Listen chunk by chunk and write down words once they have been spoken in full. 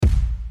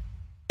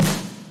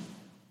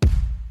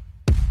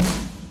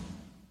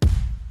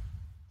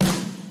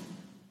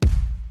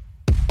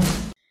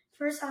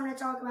First, I'm going to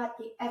talk about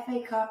the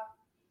FA Cup,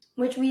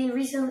 which we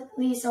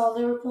recently saw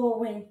Liverpool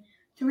win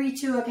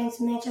 3-2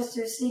 against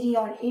Manchester City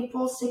on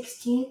April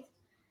 16th.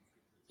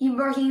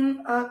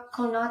 Ibrahim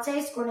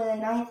Konate scored in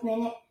the 9th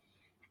minute,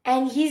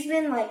 and he's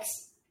been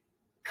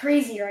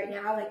crazy right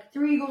now,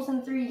 3 goals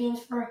in 3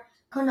 games for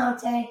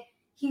Konate.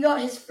 He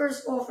got his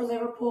first goal for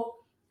Liverpool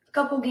a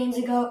couple games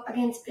ago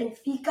against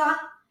Benfica,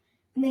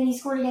 and then he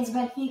scored against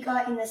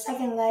Benfica in the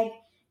second leg,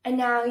 and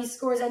now he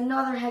scores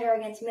another header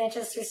against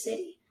Manchester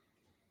City.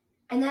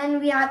 And then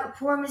we have a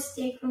poor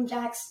mistake from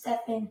Jack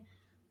Steffen,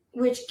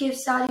 which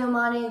gives Sadio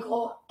Mane a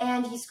goal,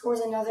 and he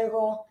scores another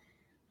goal.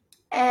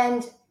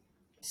 And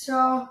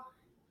so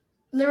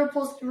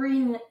Liverpool's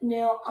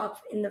 3-0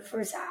 up in the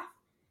first half.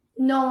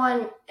 No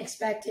one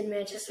expected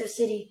Manchester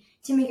City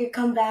to make a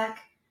comeback,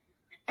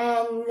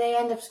 and they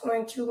end up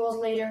scoring 2 goals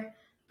later,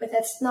 but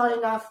that's not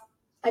enough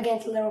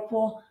against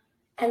Liverpool,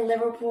 and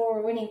Liverpool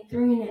were winning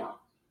 3-0.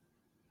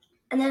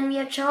 And then we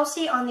have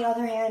Chelsea, on the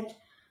other hand,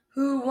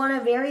 who won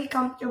a very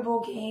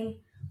comfortable game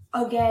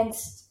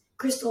against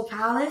Crystal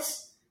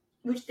Palace,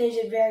 which they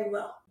did very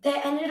well. They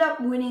ended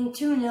up winning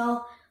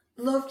 2-0.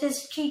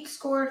 Loftus-Cheek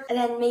scored, and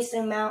then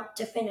Mason Mount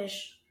to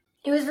finish.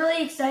 It was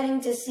really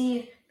exciting to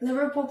see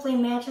Liverpool play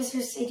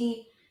Manchester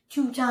City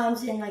 2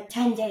 times in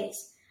 10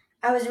 days.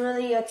 I was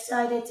really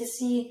excited to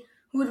see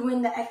who would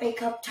win the FA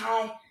Cup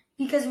tie,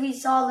 because we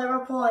saw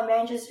Liverpool and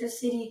Manchester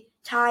City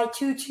tie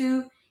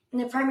 2-2 in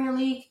the Premier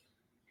League.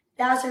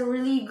 That was a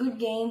really good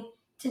game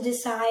to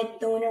decide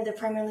the winner of the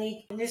Premier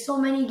League. There's so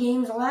many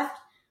games left,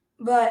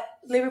 but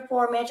Liverpool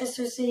or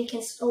Manchester City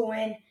can still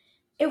win.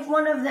 If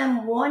one of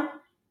them won,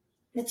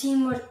 the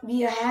team would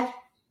be ahead.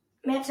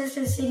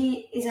 Manchester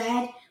City is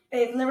ahead, but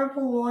if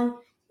Liverpool won,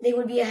 they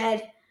would be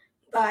ahead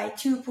by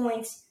 2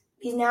 points,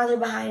 because now they're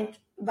behind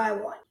by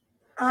 1.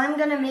 I'm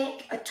going to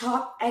make a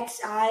top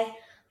XI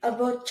of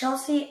both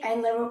Chelsea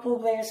and Liverpool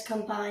players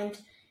combined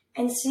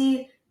and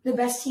see the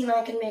best team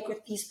I can make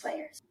with these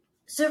players.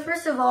 So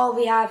first of all,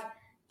 we have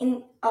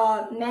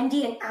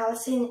Mendy and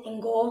Alisson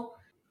in goal.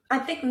 I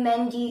pick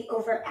Mendy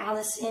over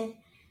Alisson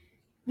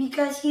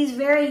because he's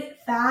very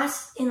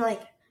fast in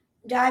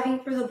diving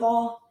for the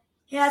ball.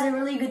 He has a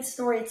really good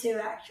story too,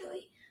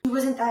 actually. He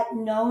wasn't that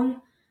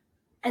known,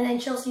 and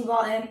then Chelsea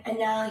bought him, and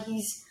now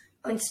he's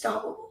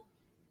unstoppable.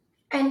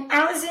 And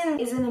Alisson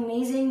is an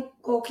amazing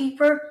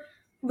goalkeeper,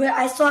 but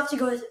I still have to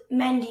go with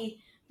Mendy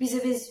because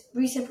of his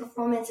recent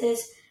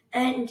performances,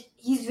 and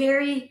he's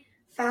very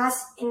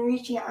fast in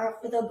reaching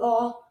out for the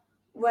ball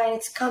when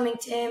it's coming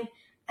to him,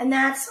 and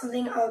that's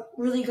something a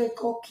really good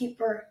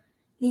goalkeeper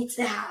needs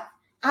to have.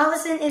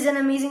 Alisson is an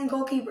amazing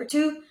goalkeeper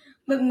too,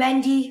 but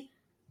Mendy,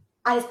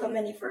 I just put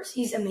Mendy first.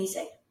 He's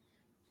amazing.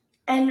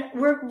 And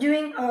we're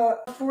doing a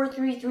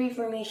 4-3-3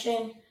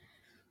 formation.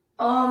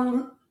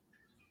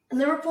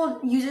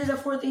 Liverpool uses a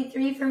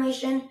 4-3-3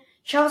 formation.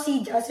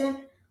 Chelsea doesn't,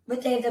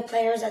 but they have the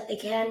players that they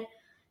can.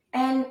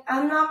 And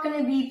I'm not going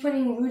to be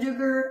putting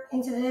Rudiger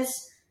into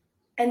this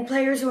and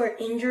players who are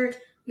injured,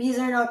 because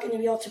they're not going to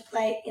be able to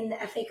play in the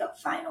FA Cup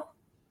final.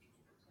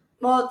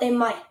 Well, they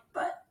might,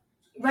 but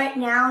right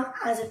now,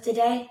 as of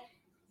today,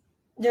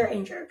 they're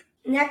injured.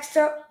 Next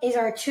up is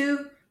our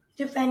 2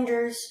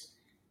 defenders,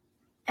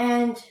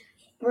 and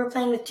we're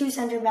playing with 2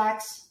 center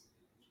backs.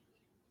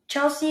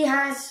 Chelsea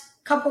has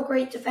a couple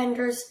great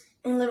defenders,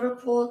 and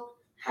Liverpool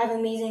have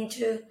amazing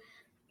too.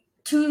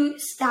 2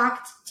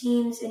 stacked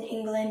teams in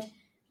England.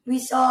 We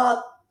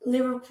saw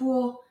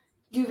Liverpool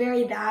do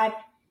very bad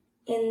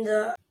in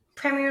the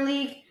Premier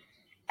League,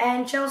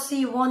 and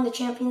Chelsea won the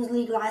Champions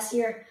League last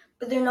year,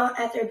 but they're not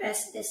at their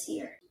best this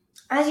year.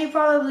 As you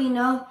probably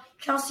know,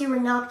 Chelsea were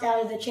knocked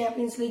out of the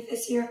Champions League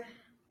this year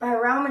by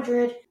Real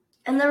Madrid,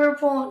 and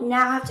Liverpool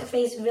now have to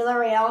face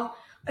Villarreal,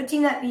 a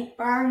team that beat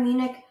Bayern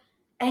Munich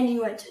and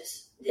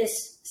Juventus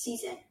this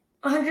season.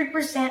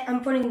 100%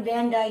 I'm putting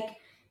Van Dijk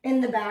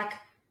in the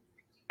back,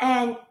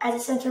 and as a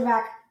center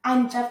back,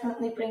 I'm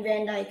definitely putting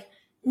Van Dijk.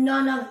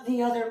 None of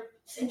the other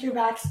center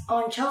backs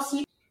on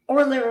Chelsea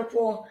or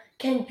Liverpool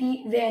can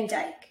beat Van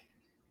Dijk.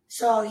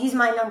 So he's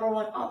my number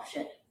 1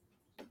 option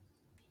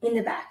in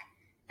the back.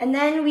 And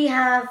then we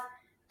have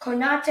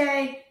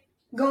Konate,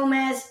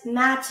 Gomez,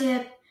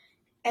 Matip,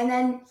 and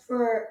then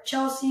for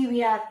Chelsea we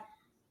have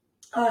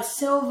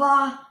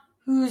Silva,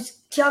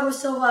 Thiago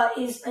Silva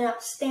is an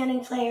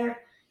outstanding player.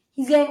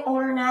 He's getting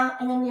older now.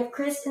 And then we have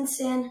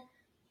Christensen.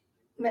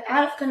 But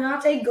out of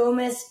Konate,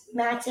 Gomez,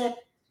 Matip,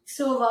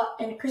 Silva,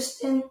 and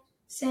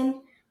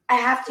Christensen, I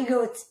have to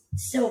go with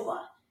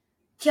Silva.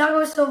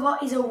 Thiago Silva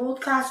is a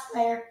world-class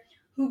player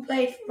who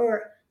played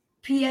for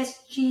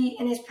PSG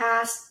in his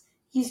past.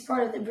 He's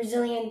part of the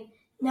Brazilian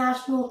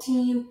national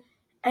team,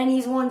 and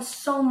he's won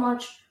so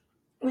much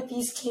with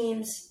these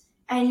teams,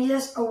 and he's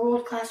just a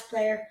world-class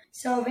player.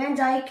 So Van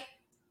Dijk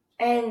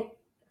and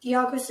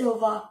Thiago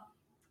Silva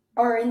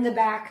are in the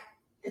back,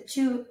 the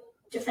 2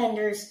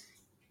 defenders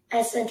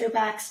as center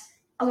backs,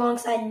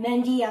 alongside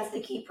Mendy as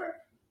the keeper.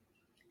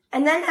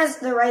 And then as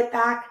the right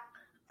back,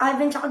 I've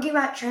been talking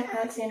about Trent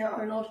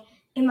Alexander-Arnold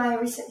in my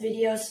recent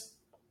videos.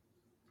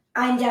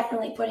 I'm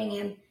definitely putting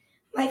him.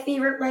 My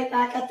favorite right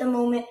back at the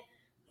moment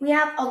we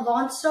have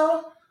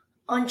Alonso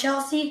on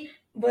Chelsea,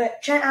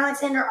 but Trent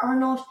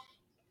Alexander-Arnold,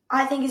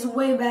 I think, is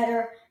way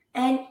better.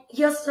 And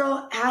he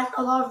also has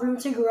a lot of room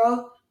to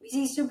grow because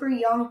he's super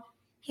young.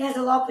 He has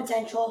a lot of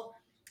potential.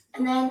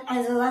 And then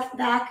as a left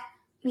back,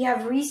 we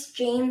have Reece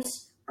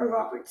James or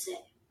Robertson.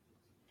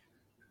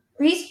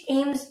 Reece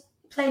James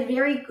played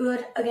very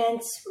good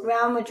against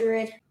Real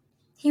Madrid.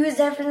 He was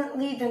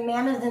definitely the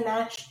man of the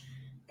match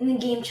in the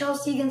game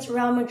Chelsea against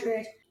Real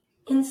Madrid.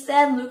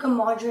 Instead, Luka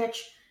Modric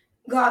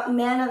got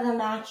man of the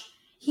match.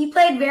 He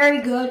played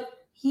very good.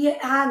 He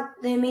had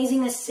the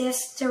amazing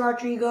assist to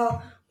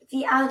Rodrigo with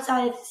the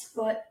outside of his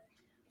foot.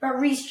 But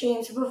Reece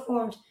James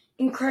performed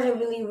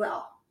incredibly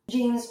well.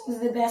 James was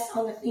the best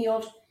on the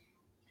field.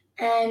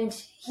 And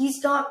he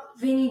stopped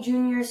Vinny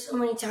Jr. so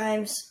many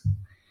times.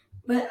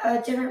 But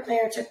a different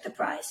player took the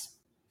prize.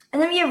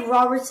 And then we have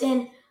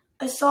Robertson,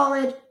 a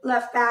solid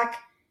left back,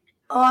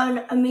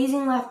 an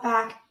amazing left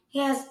back. He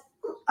has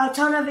a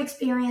ton of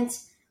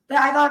experience, but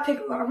I gotta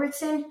pick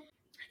Robertson.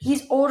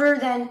 He's older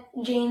than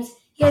James.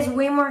 He has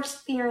way more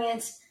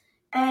experience,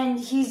 and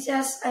he's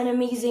just an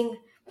amazing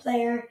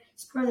player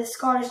for the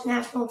Scottish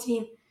national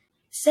team.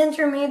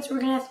 Center mids, we're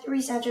gonna have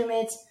 3 center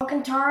mids.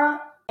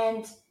 Alcantara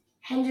and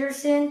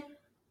Henderson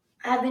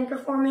have been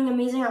performing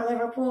amazing at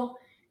Liverpool,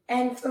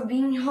 and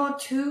Fabinho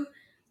too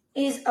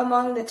is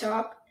among the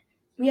top.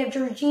 We have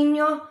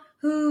Jorginho,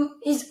 who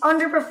is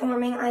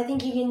underperforming. I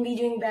think he can be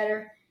doing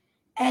better.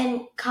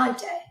 And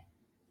Kante.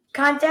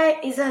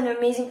 Kante is an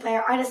amazing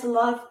player. I just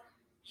love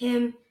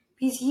him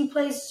because he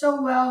plays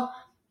so well.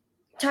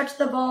 Touch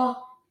the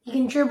ball. He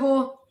can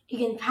dribble. He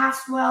can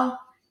pass well.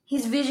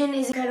 His vision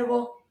is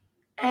incredible.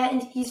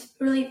 And he's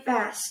really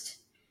fast.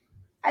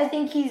 I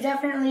think he's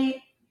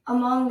definitely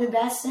among the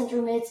best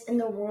center mids in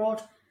the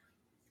world.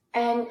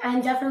 And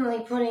I'm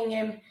definitely putting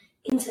him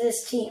into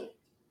this team.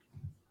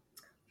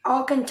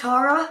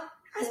 Alcantara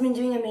has been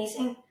doing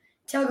amazing.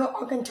 Thiago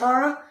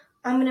Alcantara,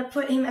 I'm going to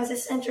put him as a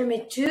center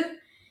mid too,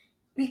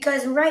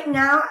 because right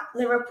now at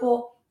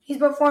Liverpool, he's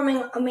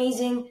performing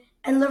amazing,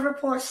 and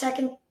Liverpool is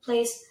second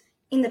place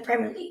in the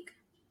Premier League.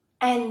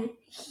 And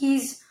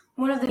he's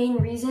one of the main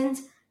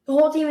reasons. The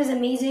whole team is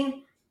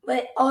amazing,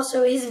 but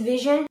also his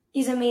vision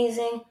is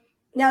amazing.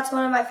 That's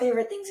one of my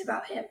favorite things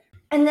about him.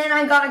 And then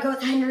I got to go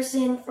with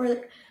Henderson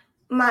for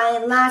my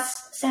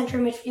last center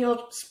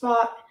midfield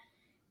spot.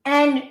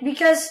 And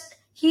because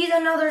he's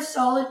another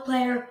solid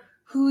player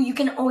who you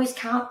can always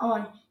count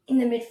on in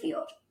the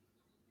midfield.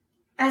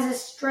 As a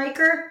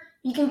striker,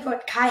 you can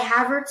put Kai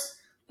Havertz,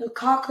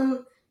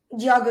 Lukaku,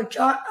 Diogo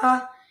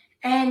Jota,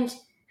 and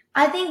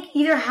I think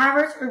either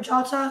Havertz or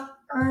Jota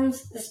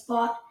earns the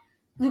spot.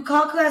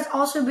 Lukaku has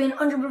also been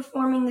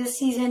underperforming this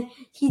season.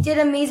 He did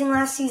amazing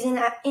last season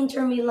at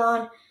Inter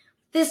Milan.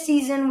 This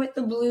season with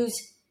the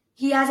Blues,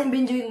 he hasn't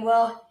been doing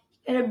well.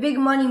 He had a big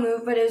money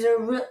move, but it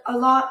was a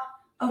lot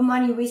of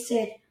money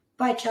wasted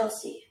by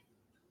Chelsea.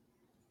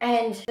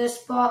 And the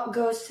spot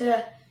goes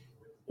to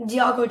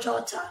Diogo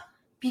Jota,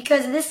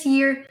 because this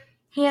year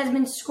he has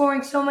been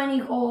scoring so many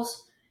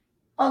goals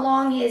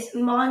along his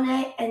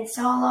Mane and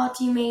Salah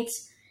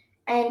teammates,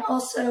 and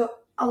also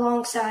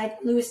alongside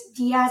Luis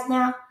Diaz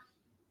now.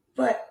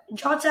 But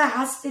Jota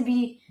has to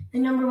be the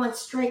number 1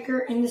 striker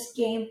in this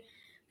game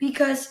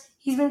because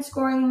he's been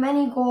scoring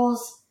many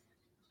goals,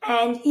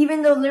 and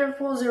even though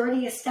Liverpool is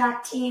already a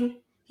stacked team,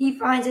 he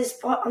finds his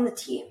spot on the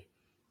team.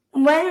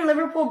 When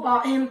Liverpool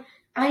bought him,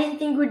 I didn't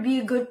think it would be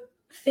a good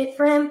fit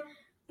for him,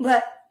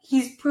 but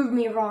he's proved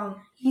me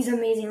wrong. He's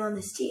amazing on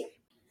this team.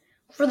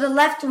 For the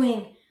left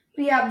wing,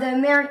 we have the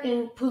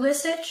American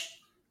Pulisic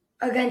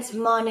against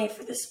Mane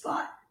for the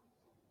spot.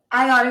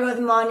 I gotta go with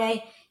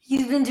Mane.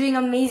 He's been doing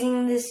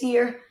amazing this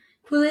year.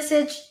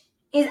 Pulisic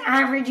is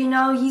average,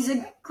 he's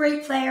a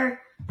great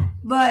player,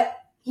 but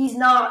he's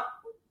not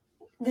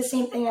the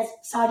same thing as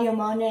Sadio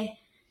Mane.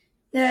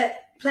 The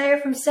player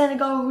from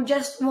Senegal who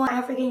just won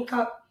African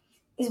Cup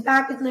is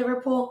back with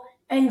Liverpool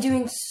and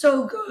doing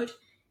so good.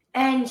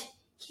 And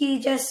he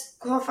just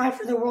qualified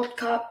for the World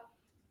Cup.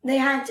 They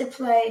had to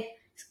play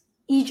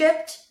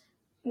Egypt,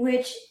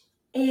 which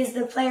is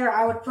the player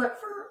I would put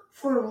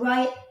for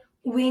right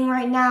wing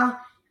right now.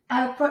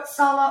 I would put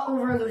Salah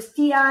over Luis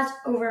Diaz,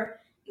 over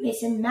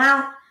Mason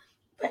Mount.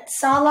 But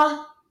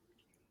Salah,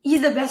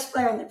 he's the best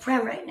player in the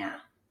Prem right now.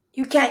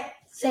 You can't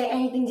say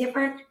anything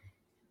different.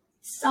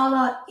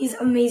 Salah is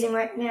amazing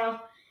right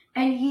now,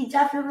 and he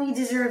definitely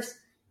deserves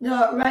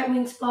the right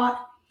wing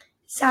spot.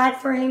 Sad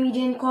for him, he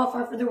didn't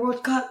qualify for the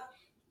World Cup.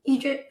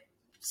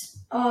 Egypt's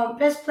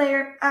best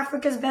player,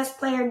 Africa's best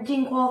player,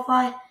 didn't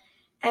qualify,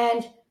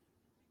 and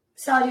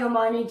Sadio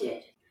Mane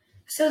did.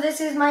 So this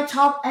is my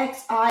top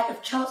XI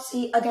of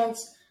Chelsea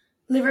against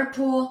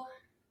Liverpool,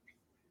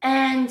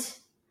 and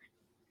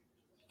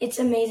it's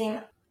amazing.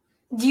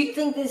 Do you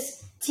think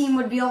this team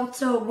would be able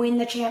to win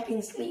the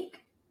Champions League?